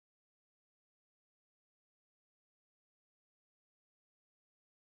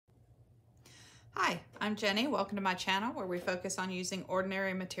Hi, I'm Jenny. Welcome to my channel where we focus on using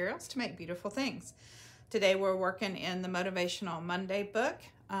ordinary materials to make beautiful things. Today we're working in the Motivational Monday book,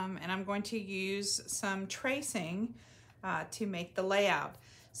 and I'm going to use some tracing to make the layout.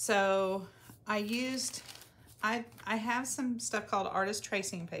 So I have some stuff called artist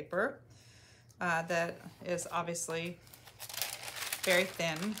tracing paper that is obviously very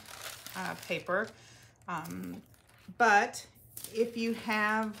thin paper, but if you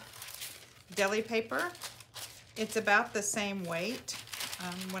have deli paper, it's about the same weight.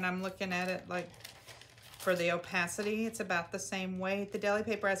 When I'm looking at it, like for the opacity, it's about the same weight. The deli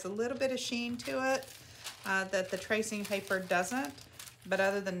paper has a little bit of sheen to it that the tracing paper doesn't. But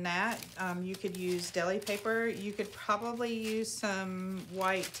other than that, you could use deli paper. You could probably use some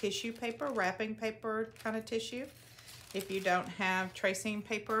white tissue paper, wrapping paper kind of tissue, if you don't have tracing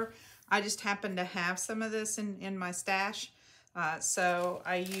paper. I just happen to have some of this in my stash. So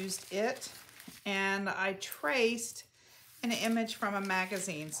I used it and I traced an image from a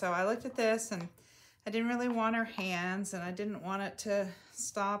magazine. So I looked at this and I didn't really want her hands, and I didn't want it to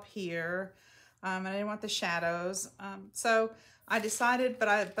stop here. And I didn't want the shadows. So I decided, but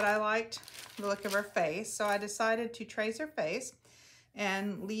I liked the look of her face. So I decided to trace her face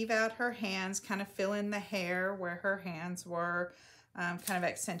and leave out her hands, kind of fill in the hair where her hands were, kind of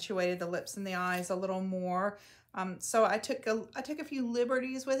accentuated the lips and the eyes a little more. So I took a few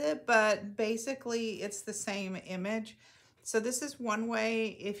liberties with it, but basically it's the same image. So this is one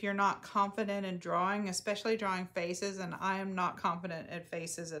way if you're not confident in drawing, especially drawing faces, and I am not confident at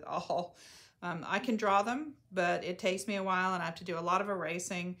faces at all. I can draw them, but it takes me a while and I have to do a lot of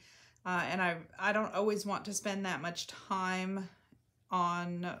erasing. And I don't always want to spend that much time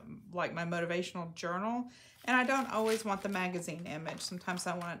on like my motivational journal, and I don't always want the magazine image. Sometimes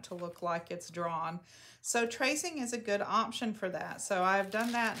I want it to look like it's drawn. So tracing is a good option for that. So I've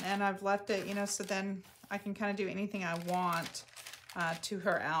done that and I've left it, you know, so then I can kind of do anything I want to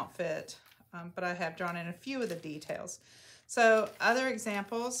her outfit, but I have drawn in a few of the details. So other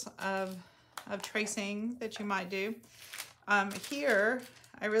examples of tracing that you might do. Here,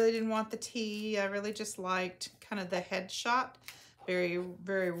 I really didn't want the T. I really just liked kind of the headshot. Very,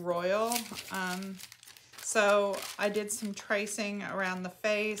 very royal. So I did some tracing around the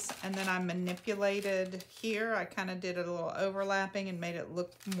face, and then I manipulated here. I kind of did a little overlapping and made it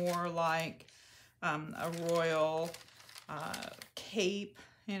look more like a royal cape,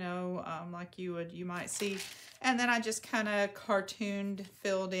 you know, like you might see. And then I just kind of cartooned,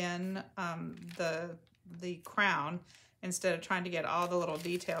 filled in the crown instead of trying to get all the little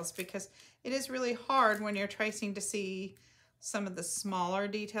details, because it is really hard when you're tracing to see some of the smaller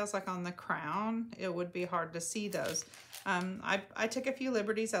details, like on the crown. It would be hard to see those. I took a few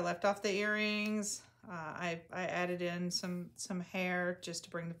liberties. I left off the earrings. I added in some hair just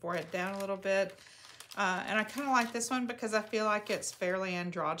to bring the forehead down a little bit. And I kind of like this one because I feel like it's fairly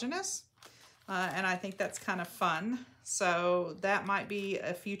androgynous. And I think that's kind of fun. So that might be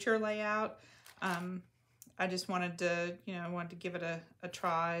a future layout. I just wanted to, wanted to give it a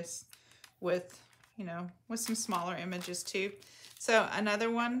try with, with some smaller images too. So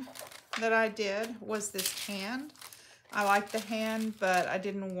another one that I did was this hand. I like the hand, but I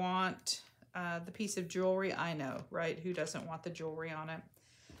didn't want the piece of jewelry. I know, right? Who doesn't want the jewelry on it?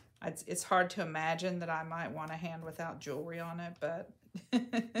 It's hard to imagine that I might want a hand without jewelry on it, but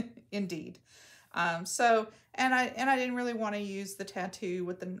indeed. And I didn't really want to use the tattoo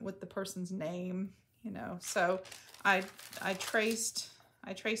with the person's name, So I traced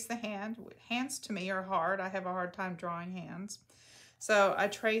the hand. Hands to me are hard. I have a hard time drawing hands. So I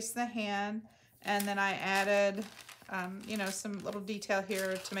traced the hand, and then I added, some little detail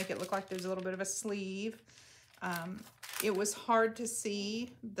here to make it look like there's a little bit of a sleeve. It was hard to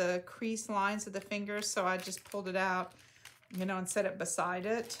see the crease lines of the fingers, so I just pulled it out, and set it beside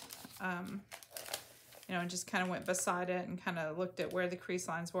it. And just kind of went beside it and kind of looked at where the crease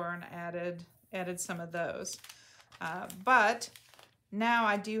lines were and added some of those. But now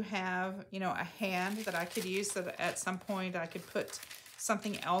I do have, a hand that I could use, so that at some point I could put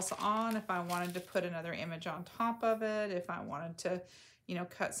something else on if I wanted to put another image on top of it, if I wanted to,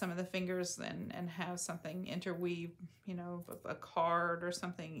 cut some of the fingers and have something interweave, a card or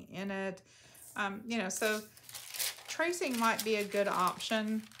something in it. So tracing might be a good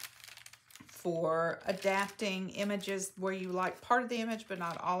option for adapting images where you like part of the image but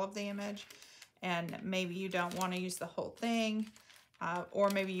not all of the image, and maybe you don't want to use the whole thing, or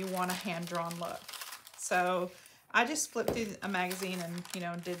maybe you want a hand-drawn look. So I just flipped through a magazine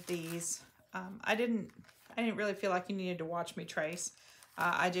and did these. I didn't really feel like you needed to watch me trace.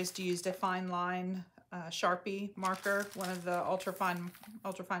 I just used a fine line Sharpie marker, one of the ultra fine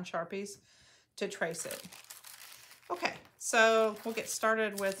Sharpies, to trace it. Okay, so we'll get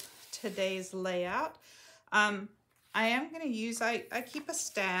started with today's layout. I am going to use, I keep a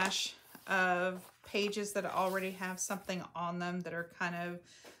stash of pages that already have something on them that are kind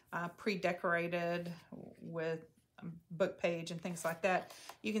of pre-decorated with book page and things like that.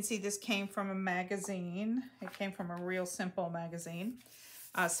 You can see this came from a magazine. It came from a Real Simple magazine.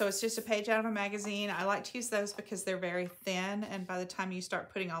 So it's just a page out of a magazine. I like to use those because they're very thin, and by the time you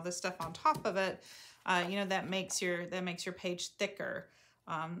start putting all this stuff on top of it, you know, that makes your page thicker.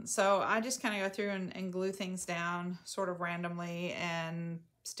 So I just kind of go through and glue things down sort of randomly and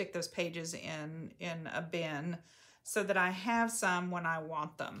stick those pages in a bin so that I have some when I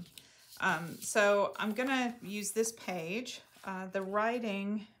want them. So I'm gonna use this page. The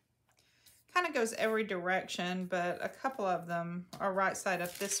writing kind of goes every direction, but a couple of them are right side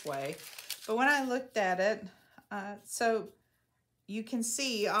up this way. But when I looked at it, so you can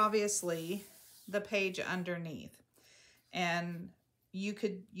see obviously the page underneath, and you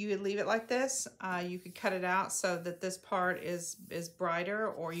could leave it like this. You could cut it out so that this part is brighter,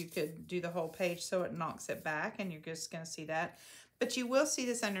 or you could do the whole page so it knocks it back and you're just going to see that. But you will see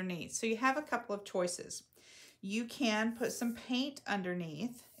this underneath. So you have a couple of choices. You can put some paint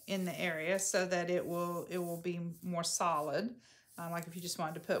underneath in the area so that it will be more solid. Like if you just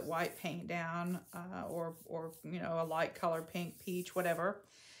wanted to put white paint down, or you know, a light color, pink, peach, whatever,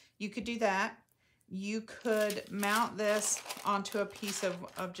 you could do that. You could mount this onto a piece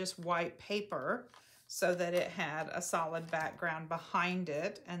of just white paper so that it had a solid background behind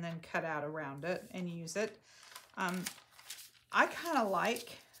it, and then cut out around it and use it. I kind of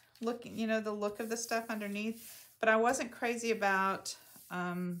like you know, the look of the stuff underneath, but I wasn't crazy about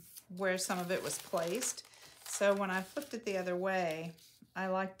where some of it was placed. So when I flipped it the other way, I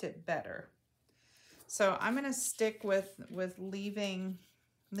liked it better. So I'm going to stick with leaving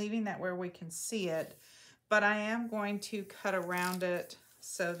that where we can see it, but I am going to cut around it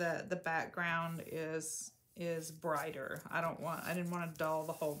so that the background is brighter. I didn't want to dull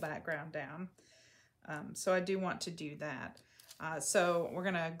the whole background down. So I do want to do that. So we're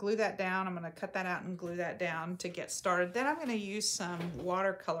going to glue that down. I'm going to cut that out and glue that down to get started. Then I'm going to use some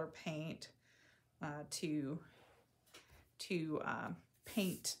watercolor paint to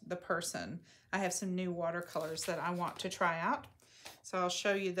paint the person. I have some new watercolors that I want to try out. So I'll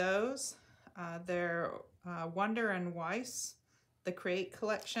show you those. They're Wonder and Weiss, the Create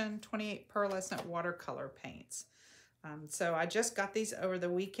Collection 28 pearlescent watercolor paints. So I just got these over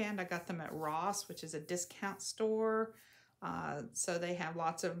the weekend. I got them at Ross, which is a discount store. So they have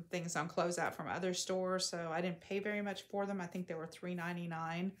lots of things on closeout from other stores. So I didn't pay very much for them. I think they were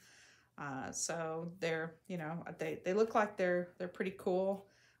 $3.99. So they're, you know, they look like they're pretty cool.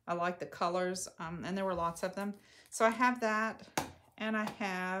 I like the colors, and there were lots of them. So I have that, and I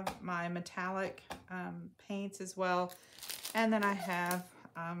have my metallic paints as well. And then I have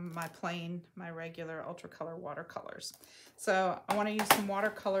my regular ultra color watercolors. So I want to use some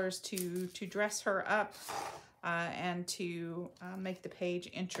watercolors to dress her up and to make the page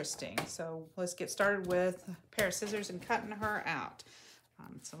interesting. So let's get started with a pair of scissors and cutting her out.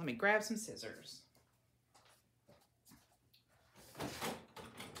 So let me grab some scissors.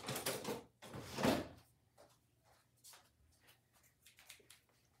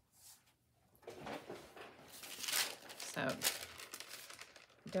 So,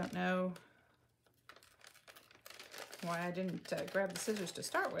 don't know why I didn't grab the scissors to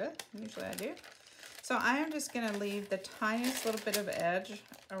start with. Usually I do. So I am just going to leave the tiniest little bit of edge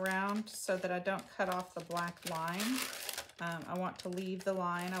around so that I don't cut off the black line. I want to leave the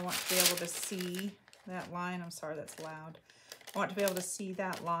line. I want to be able to see that line. I'm sorry, that's loud. I want to be able to see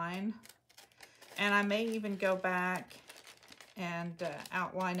that line. And I may even go back and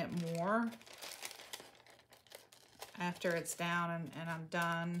outline it more after it's down and I'm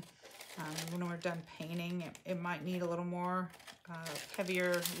done. When we're done painting, it might need a little more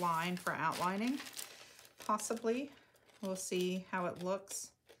heavier line for outlining, possibly. We'll see how it looks.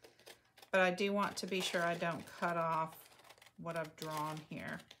 But I do want to be sure I don't cut off what I've drawn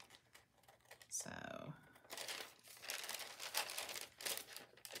here. So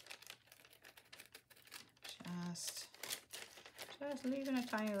just leaving a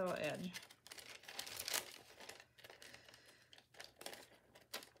tiny little edge.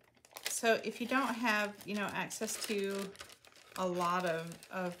 So if you don't have, you know, access to a lot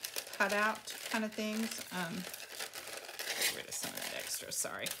of cutout kind of things, get rid of some of that extra,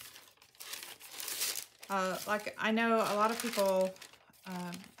 sorry. Like I know a lot of people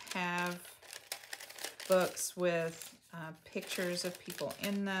have books with pictures of people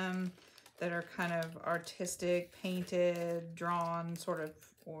in them that are kind of artistic, painted, drawn, sort of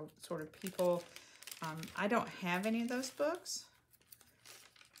or sort of people. I don't have any of those books,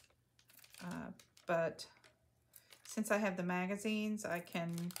 but since I have the magazines, I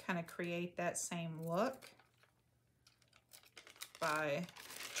can kind of create that same look by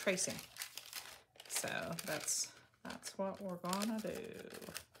tracing. So that's what we're gonna do.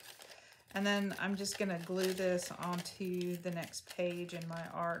 And then I'm just gonna glue this onto the next page in my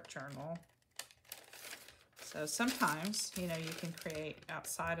art journal. So sometimes, you know, you can create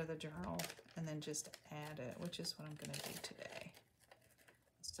outside of the journal and then just add it, which is what I'm gonna do today,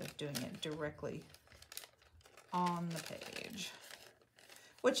 instead of doing it directly on the page,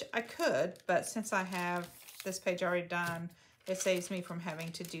 which I could, but since I have this page already done, it saves me from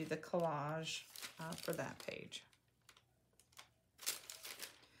having to do the collage for that page.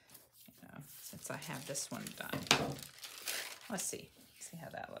 You know, since I have this one done. Let's see how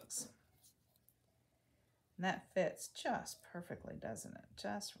that looks. And that fits just perfectly, doesn't it?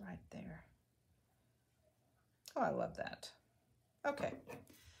 Just right there. Oh, I love that. Okay,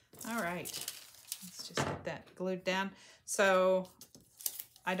 all right. Let's just get that glued down. So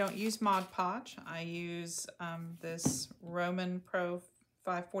I don't use Mod Podge. I use this Roman Pro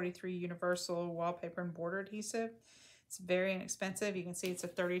 543 Universal Wallpaper and Border Adhesive. It's very inexpensive. You can see it's a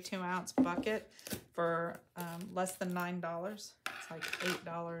 32-ounce bucket for less than $9. It's like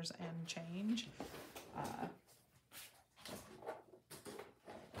 $8 and change.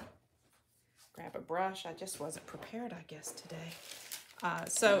 Grab a brush. I just wasn't prepared, I guess, today.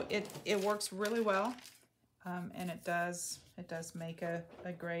 So it works really well, and it does make a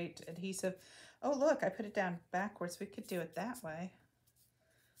great adhesive. Oh, look, I put it down backwards. We could do it that way.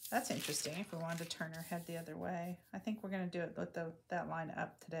 That's interesting if we wanted to turn our head the other way. I think we're going to do it with that line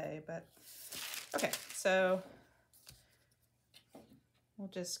up today, but okay, so we'll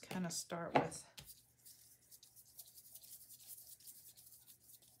just kind of start with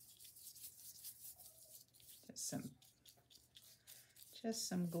just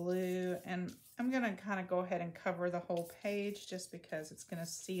some glue, and I'm going to kind of go ahead and cover the whole page just because it's going to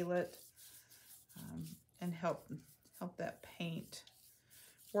seal it and help that paint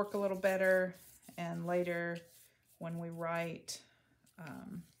work a little better. And later when we write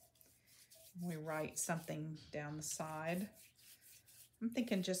something down the side, I'm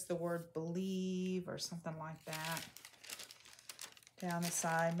thinking just the word believe or something like that down the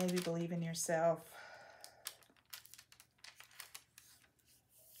side. Maybe believe in yourself.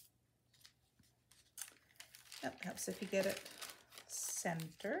 Yep, helps if you get it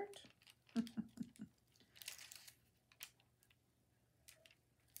centered.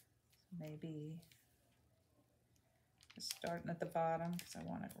 Maybe just starting at the bottom because I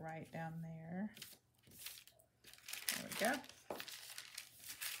want it right down there. There we go.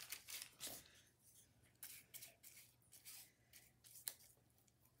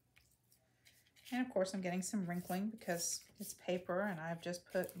 And of course I'm getting some wrinkling because it's paper and I've just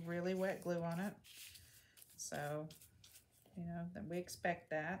put really wet glue on it. So, you know, that we expect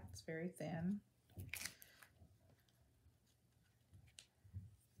that. It's very thin.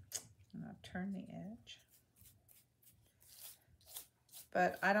 And I'll turn the edge.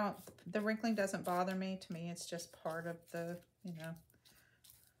 But the wrinkling doesn't bother me. To me, it's just part of the, you know,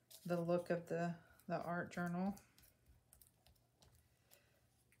 the look of the art journal.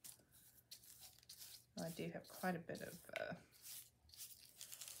 I do have quite a bit of,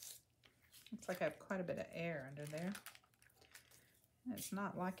 looks like I have quite a bit of air under there. And it's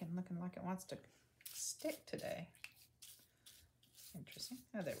not looking like it wants to stick today. Interesting.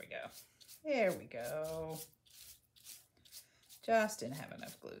 Oh, there we go. There we go. Just didn't have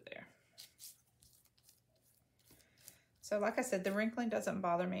enough glue there. So like I said, the wrinkling doesn't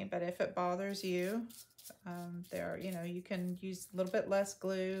bother me, but if it bothers you, you know, you can use a little bit less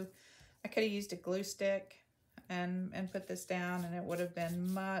glue. I could have used a glue stick and put this down, and it would have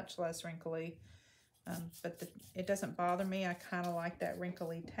been much less wrinkly. But it doesn't bother me. I kind of like that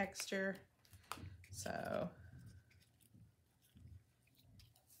wrinkly texture. So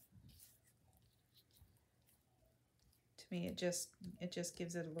to me, it just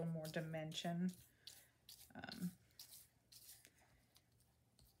gives it a little more dimension.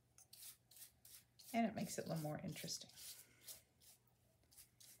 And it makes it a little more interesting.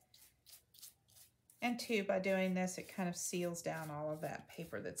 And too, by doing this, it kind of seals down all of that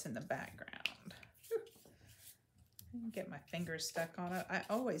paper that's in the background. Get my fingers stuck on it. I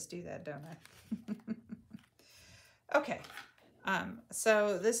always do that, don't I? Okay,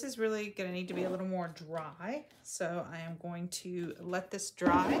 so this is really going to need to be a little more dry. So I am going to let this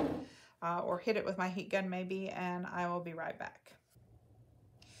dry or hit it with my heat gun maybe, and I will be right back.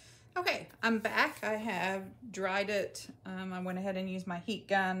 Okay, I'm back. I have dried it. I went ahead and used my heat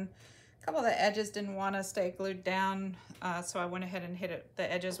gun. A couple of the edges didn't want to stay glued down, so I went ahead and hit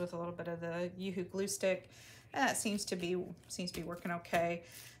the edges with a little bit of the Yoo-Hoo glue stick. And that seems to be working okay.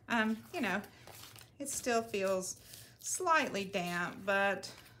 You know, it still feels slightly damp, but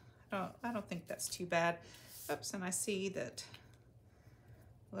I don't think that's too bad. Oops, and I see that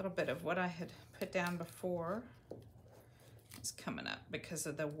a little bit of what I had put down before is coming up because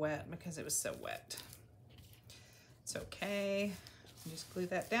of because it was so wet. It's okay. Just glue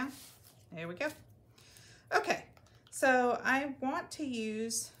that down. There we go. Okay, so I want to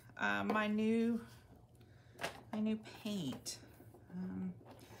use my new paint.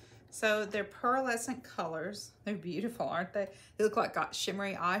 So they're pearlescent colors. They're beautiful, aren't they? They look like got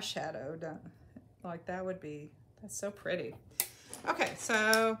shimmery eyeshadow. Like that's so pretty. Okay,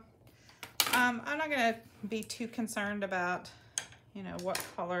 so I'm not gonna be too concerned about, you know, what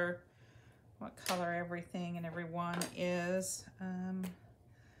color everything and everyone is.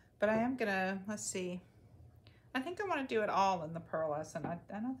 But I am gonna, let's see. I think I want to do it all in the pearlescent. I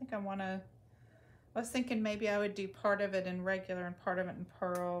don't think I want to. I was thinking maybe I would do part of it in regular and part of it in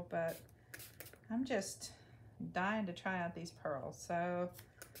pearl, but I'm just dying to try out these pearls. So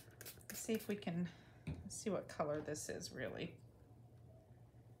let's see if we can see what color this is really.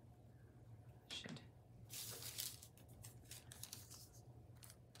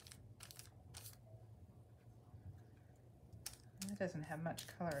 That doesn't have much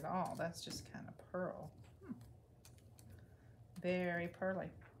color at all. That's just kind of pearl. Very pearly.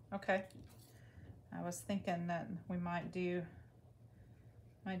 Okay. I was thinking that we might do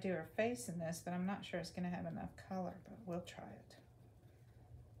her face in this, but I'm not sure it's going to have enough color, but we'll try it.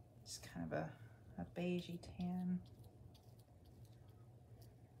 Just kind of a beigey tan.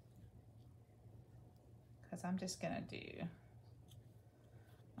 Because I'm just going to do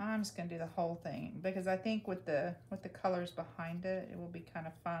the whole thing, because I think with the colors behind it, it will be kind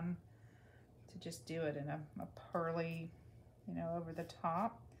of fun to just do it in a pearly, you know, over the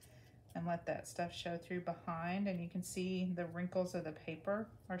top, and let that stuff show through behind, and you can see the wrinkles of the paper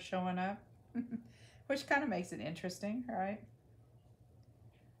are showing up, which kind of makes it interesting, right?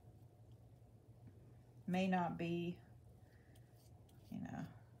 May not be, you know,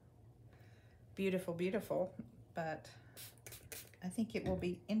 beautiful, but I think it will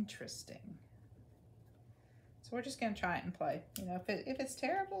be interesting. So we're just gonna try it and play. You know, if it's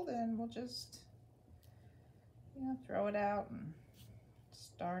terrible, then we'll just, you know, throw it out and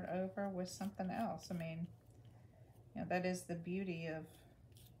start over with something else. I mean, you know, that is the beauty of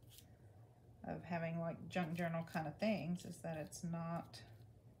having like junk journal kind of things, is that it's not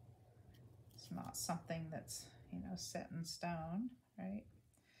something that's, you know, set in stone, right?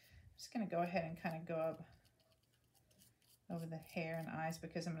 I'm just gonna go ahead and kind of go up over the hair and eyes,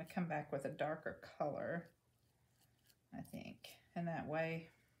 because I'm going to come back with a darker color, I think, and that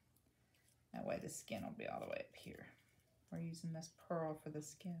way the skin will be all the way up here. We're using this pearl for the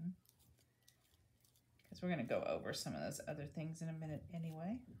skin, because we're going to go over some of those other things in a minute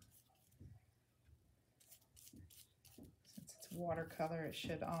anyway. Since it's watercolor, it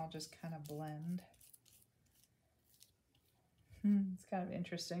should all just kind of blend. It's kind of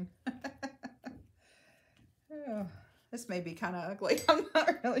interesting. Oh. This may be kind of ugly. I'm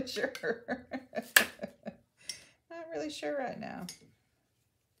not really sure. Not really sure right now.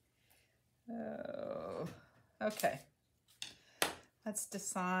 Oh, okay. Let's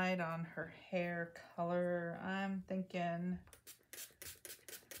decide on her hair color. I'm thinking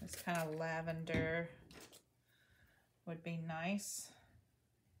this kind of lavender would be nice.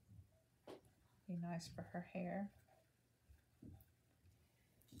 Be nice for her hair.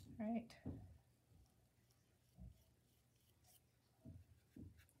 Right.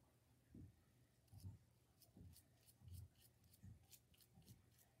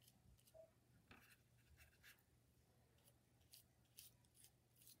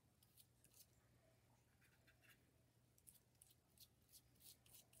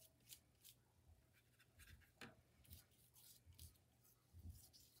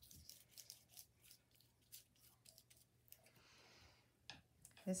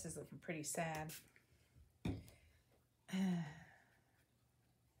 This is looking pretty sad.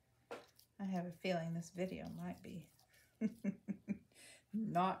 I have a feeling this video might be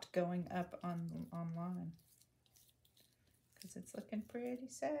not going up online, because it's looking pretty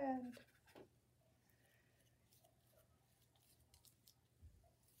sad.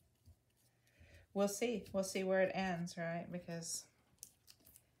 We'll see. We'll see where it ends, right? Because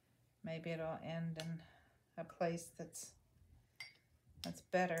maybe it'll end in a place that's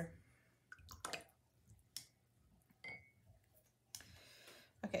better.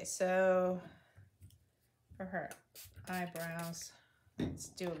 Okay, so for her eyebrows, let's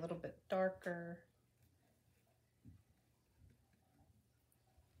do a little bit darker.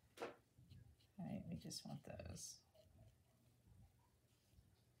 All right, we just want those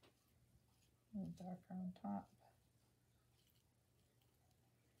a little darker on top.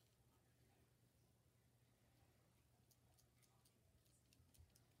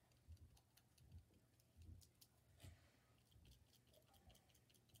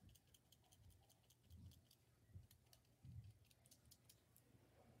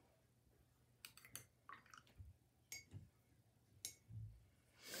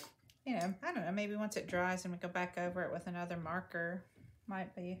 You know, I don't know, maybe once it dries and we go back over it with another marker,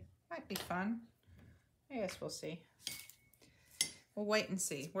 might be fun. I guess we'll see. We'll wait and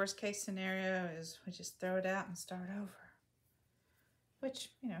see. Worst case scenario is we just throw it out and start over,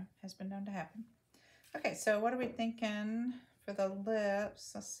 which, you know, has been known to happen. Okay, so what are we thinking for the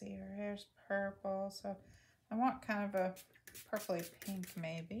lips? Let's see, her hair's purple, so I want kind of a purpley pink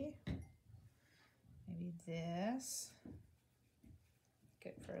maybe. Maybe this.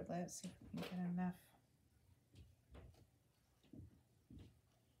 Good for her lips, see if we can get enough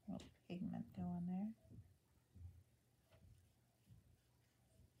little pigment going there.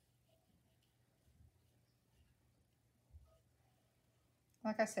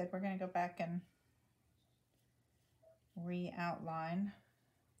 Like I said, we're going to go back and re-outline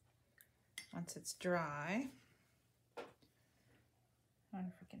once it's dry. I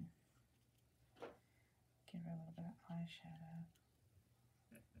wonder if we can give her a little bit of eyeshadow.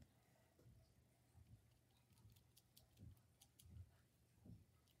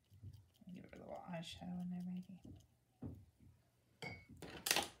 Give her a little eyeshadow in there maybe.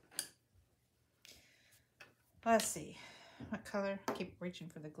 Let's see. What color? I keep reaching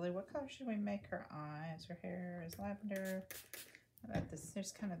for the glue. What color should we make her eyes? Her hair is lavender. How about this?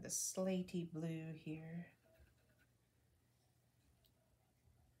 There's kind of the slaty blue here.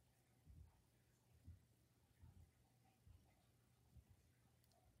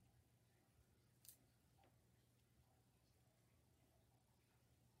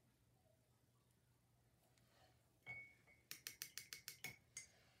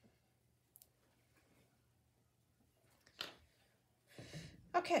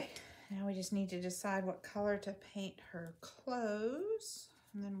 Okay, now we just need to decide what color to paint her clothes,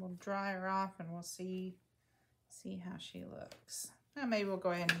 and then we'll dry her off and we'll see how she looks. Now maybe we'll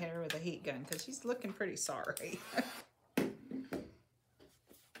go ahead and hit her with a heat gun because she's looking pretty sorry.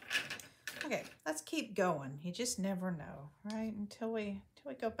 Okay, let's keep going. You just never know, right? Until we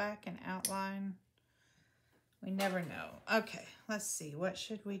go back and outline, we never know. Okay, let's see. What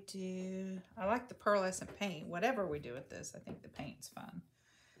should we do? I like the pearlescent paint. Whatever we do with this, I think the paint's fun.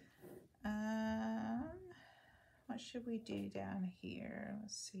 What should we do down here?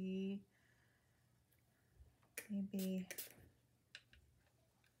 Let's see. Maybe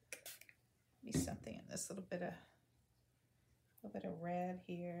something in this little bit of red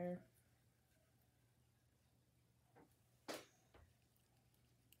here.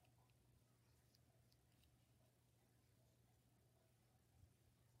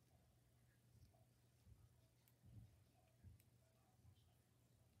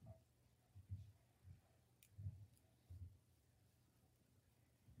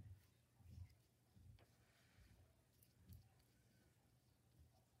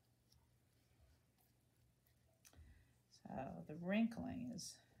 So the wrinkling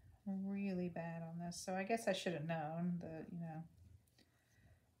is really bad on this. So I guess I should have known that, you know,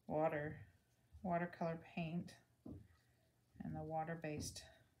 watercolor paint and the water-based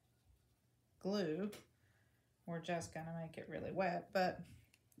glue were just gonna make it really wet. But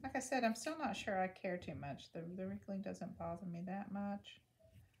like I said, I'm still not sure I care too much. The wrinkling doesn't bother me that much,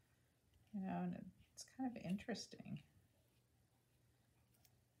 you know, and it's kind of interesting.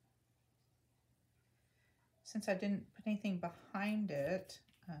 Since I didn't put anything behind it,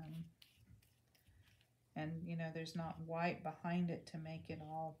 and you know, there's not white behind it to make it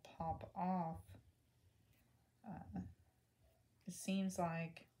all pop off, it seems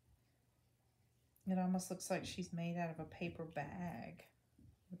like it almost looks like she's made out of a paper bag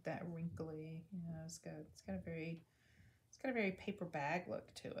with that wrinkly, you know, it's got a very paper bag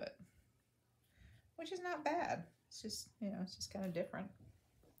look to it, which is not bad. It's just, you know, it's just kind of different,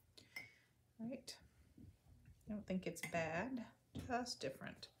 right? I don't think it's bad, just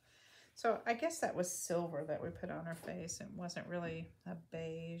different. So I guess that was silver that we put on her face. It wasn't really a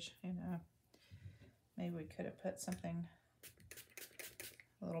beige, you know. Maybe we could have put something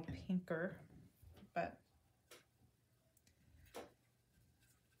a little pinker, but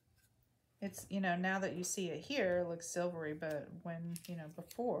it's, you know, now that you see it here, it looks silvery, but when, you know,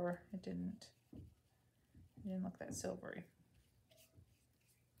 before it didn't look that silvery.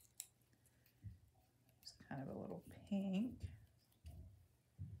 It's kind of a little pink.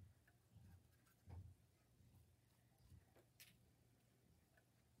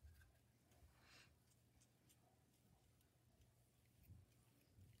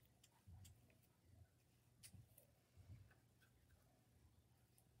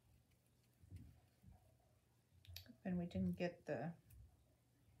 And we didn't get the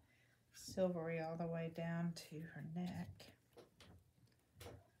silvery all the way down to her neck.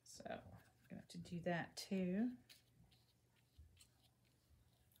 So I'm going to do that too.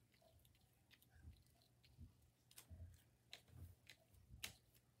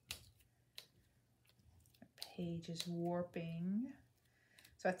 The page is warping.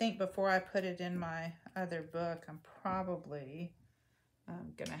 So I think before I put it in my other book, I'm probably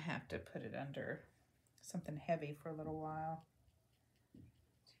going to have to put it under something heavy for a little while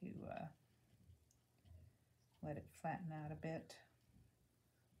to let it flatten out a bit.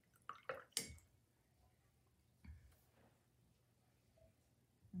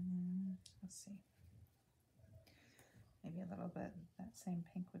 Let's see. Maybe a little bit that same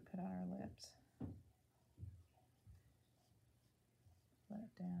pink we put on our lips. Let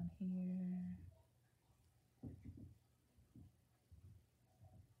it down here.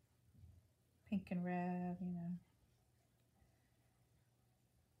 Pink and red, you know.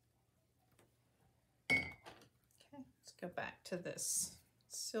 Okay, let's go back to this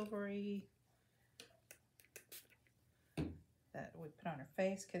silvery that we put on her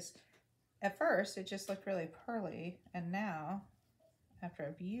face, because at first it just looked really pearly, and now after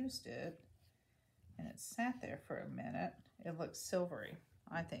I've used it and it sat there for a minute, it looks silvery.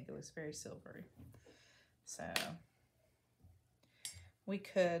 I think it looks very silvery. So we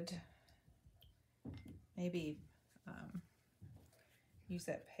could maybe use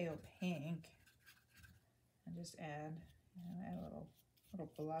that pale pink and just add, you know, add a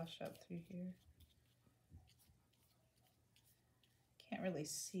little blush up through here. Can't really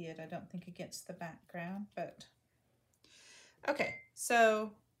see it, I don't think, against the background, but okay.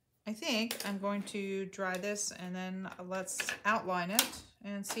 So I think I'm going to dry this and then let's outline it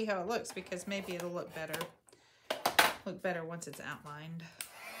and see how it looks, because maybe it'll look better once it's outlined.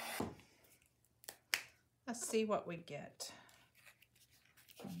 Let's see what we get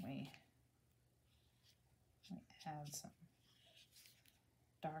when we add some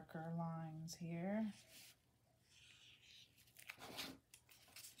darker lines here.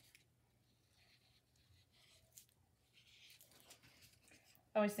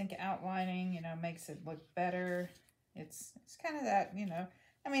 I always think outlining, you know, makes it look better. It's kind of that, you know,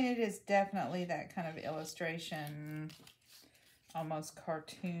 I mean, it is definitely that kind of illustration, almost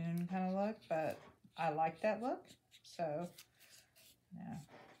cartoon kind of look, but I like that look. So, yeah,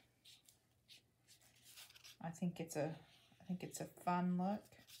 I think it's a fun look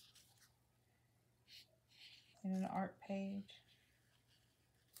in an art page.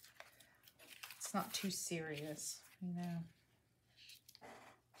 It's not too serious, you know.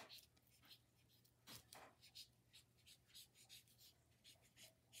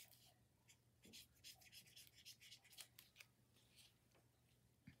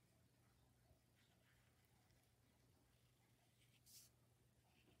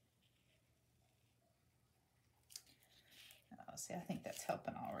 Oh, see, I think that's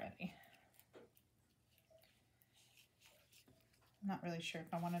helping already. I'm not really sure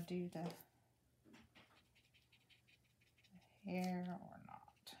if I want to do the hair or not.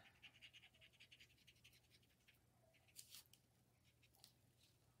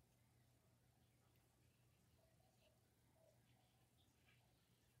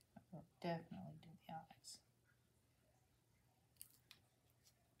 We'll definitely do the eyes.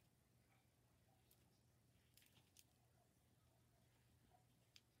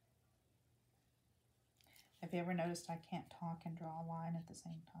 Have you ever noticed I can't talk and draw a line at the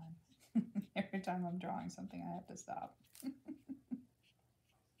same time? Every time I'm drawing something, I have to stop.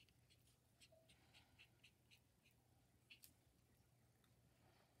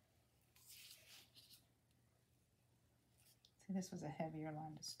 See, this was a heavier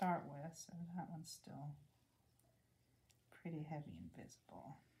line to start with, so that one's still pretty heavy and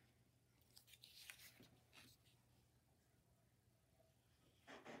visible.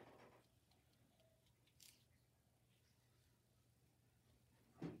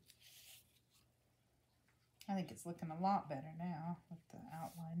 I think it's looking a lot better now with the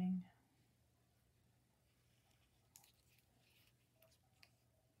outlining.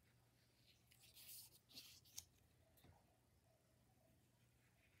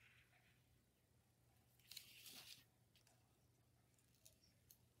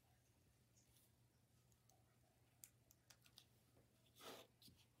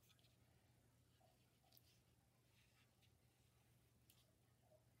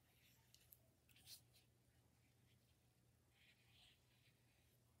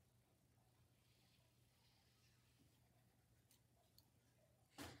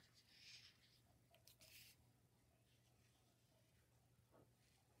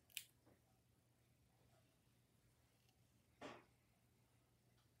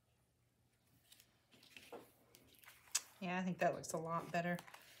 Yeah, I think that looks a lot better.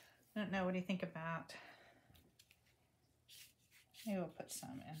 I don't know, what do you think about, maybe we'll put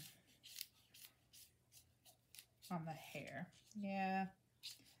some in on the hair. Yeah,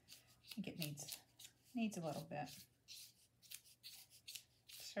 I think it needs a little bit.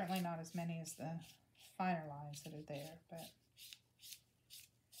 Certainly not as many as the finer lines that are there, but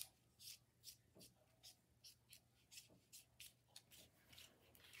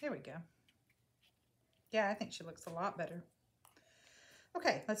there we go. Yeah, I think she looks a lot better.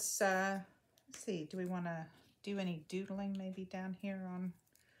 Okay, let's see. Do we want to do any doodling maybe down here on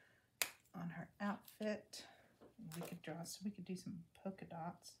her outfit? We could draw, so we could do some polka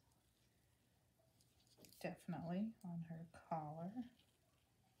dots. Definitely on her collar.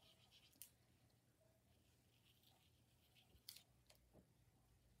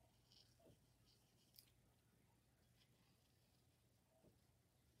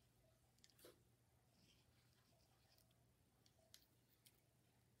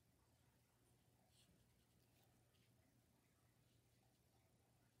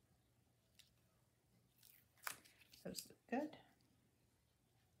 Those look good.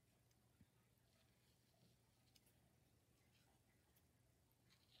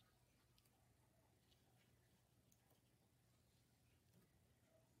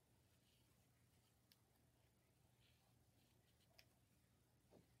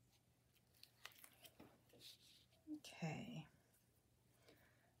 Okay.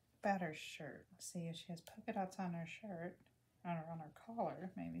 About her shirt. Let's see if she has polka dots on her shirt, on her collar.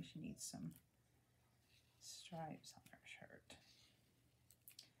 Maybe she needs some stripes on her shirt.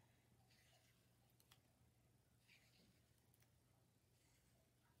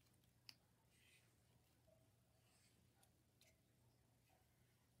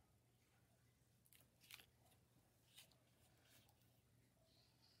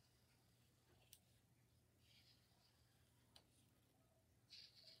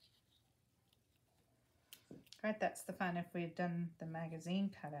 Right, that's the fun if we had done the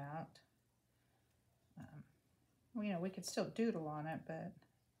magazine cutout. Well, you know, we could still doodle on it, but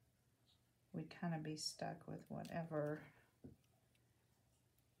we'd kind of be stuck with whatever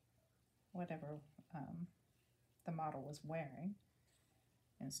the model was wearing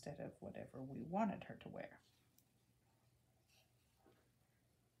instead of whatever we wanted her to wear.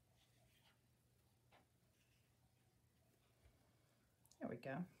 There we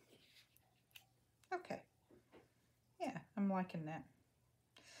go. Okay. Yeah, I'm liking that.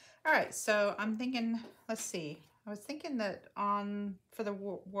 All right, so I'm thinking, let's see. I was thinking that for the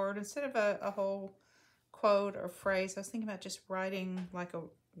word, instead of a whole quote or phrase, I was thinking about just writing like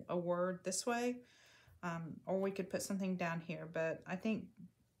a word this way. Or we could put something down here, but I think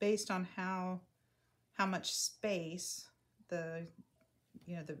based on how much space the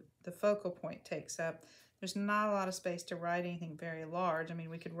focal point takes up, there's not a lot of space to write anything very large. I mean,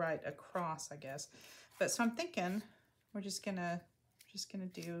 we could write across, I guess. But so I'm thinking we're just gonna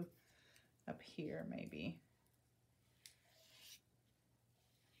do up here maybe.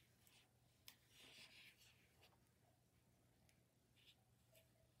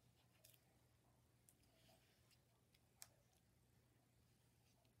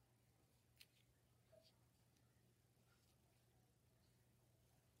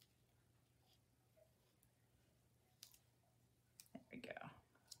 There we go.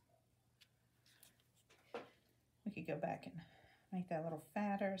 We could go back and make that a little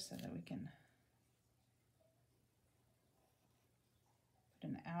fatter so that we can put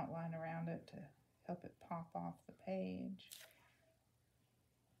an outline around it to help it pop off the page.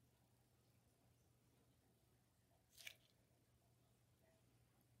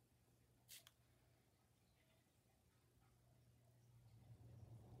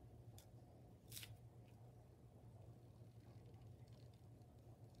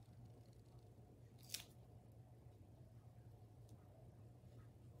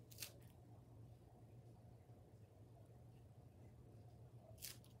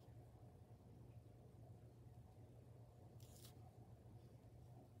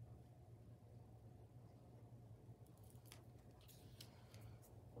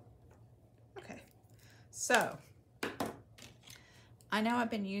 Okay, so I know I've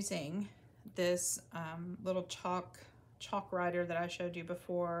been using this little chalk writer that I showed you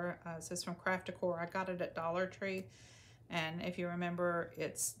before. This is from Craft Decor. I got it at Dollar Tree, and if you remember,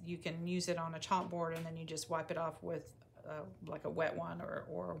 you can use it on a chalkboard and then you just wipe it off with like a wet one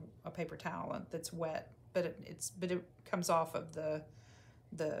or a paper towel that's wet, but it comes off of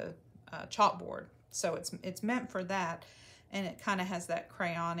the chalkboard, so it's meant for that. And it kind of has that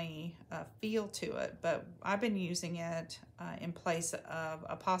crayon-y feel to it. But I've been using it in place of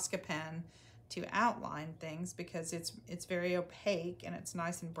a Posca pen to outline things because it's very opaque and it's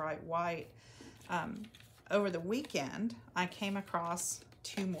nice and bright white. Over the weekend, I came across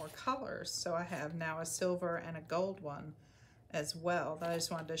 2 more colors. So I have now a silver and a gold one as well that I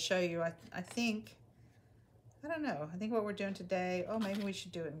just wanted to show you. I think, I don't know, I think what we're doing today, oh, maybe we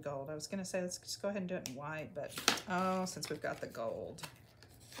should do it in gold. I was gonna say, let's just go ahead and do it in white, but oh, since we've got the gold,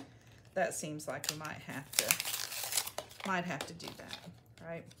 that seems like we might have to do that,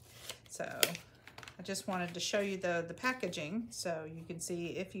 right? So I just wanted to show you the packaging so you can see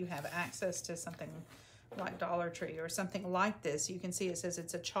if you have access to something like Dollar Tree or something like this. You can see it says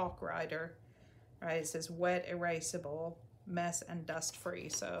it's a chalk writer, right? It says wet, erasable, mess, and dust free.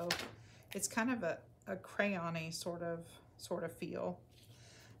 So it's kind of a crayon-y sort of feel.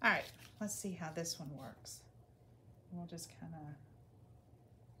 All right, let's see how this one works. We'll just kind of,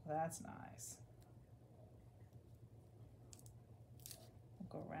 that's nice.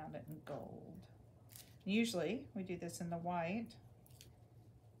 We'll go around it in gold. Usually we do this in the white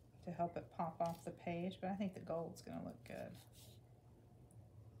to help it pop off the page, but I think the gold's gonna look good.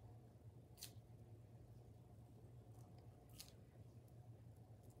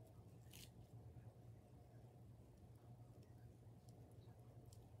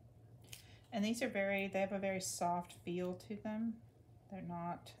 And these are they have a very soft feel to them. They're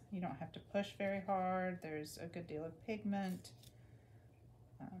not, you don't have to push very hard. There's a good deal of pigment.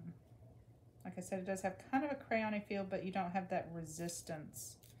 Like I said, it does have kind of a crayon-y feel, but you don't have that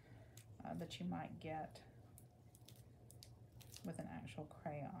resistance that you might get with an actual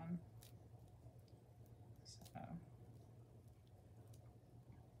crayon. So.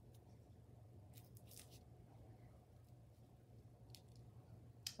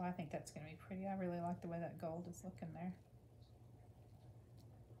 Well, I think that's going to be pretty. I really like the way that gold is looking there.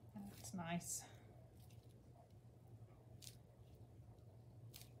 That's nice.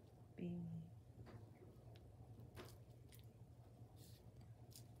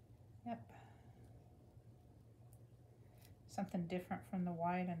 Yep. Something different from the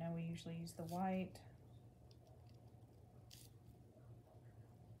white. I know we usually use the white.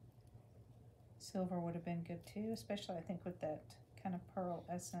 Silver would have been good too, especially I think with that kind of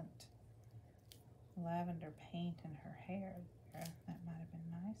pearlescent lavender paint in her hair there. That might have been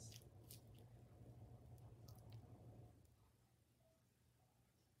nice.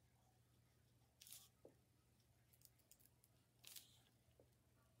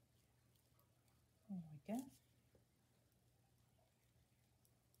 There we go.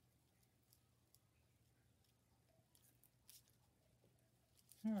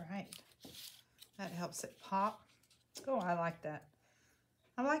 All right, that helps it pop. Oh, I like that.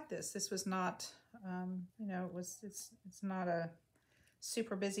 I like this. This was not, you know, it's not a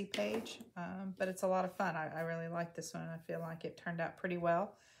super busy page, but it's a lot of fun. I really like this one. I feel like it turned out pretty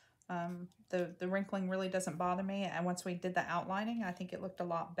well. The wrinkling really doesn't bother me, and once we did the outlining, I think it looked a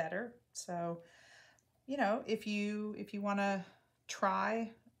lot better. So, you know, if you want to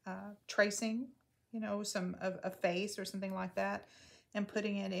try tracing, you know, a face or something like that, and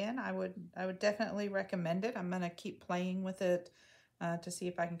putting it in, I would definitely recommend it. I'm gonna keep playing with it to see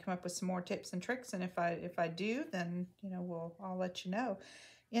if I can come up with some more tips and tricks. And if I do, then you know I'll let you know.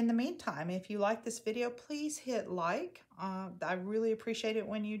 In the meantime, if you like this video, please hit like. I really appreciate it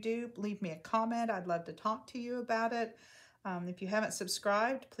when you do. Leave me a comment. I'd love to talk to you about it. If you haven't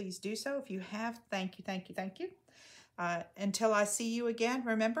subscribed, please do so. If you have, thank you, thank you, thank you. Until I see you again,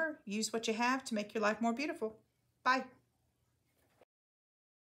 remember, use what you have to make your life more beautiful. Bye.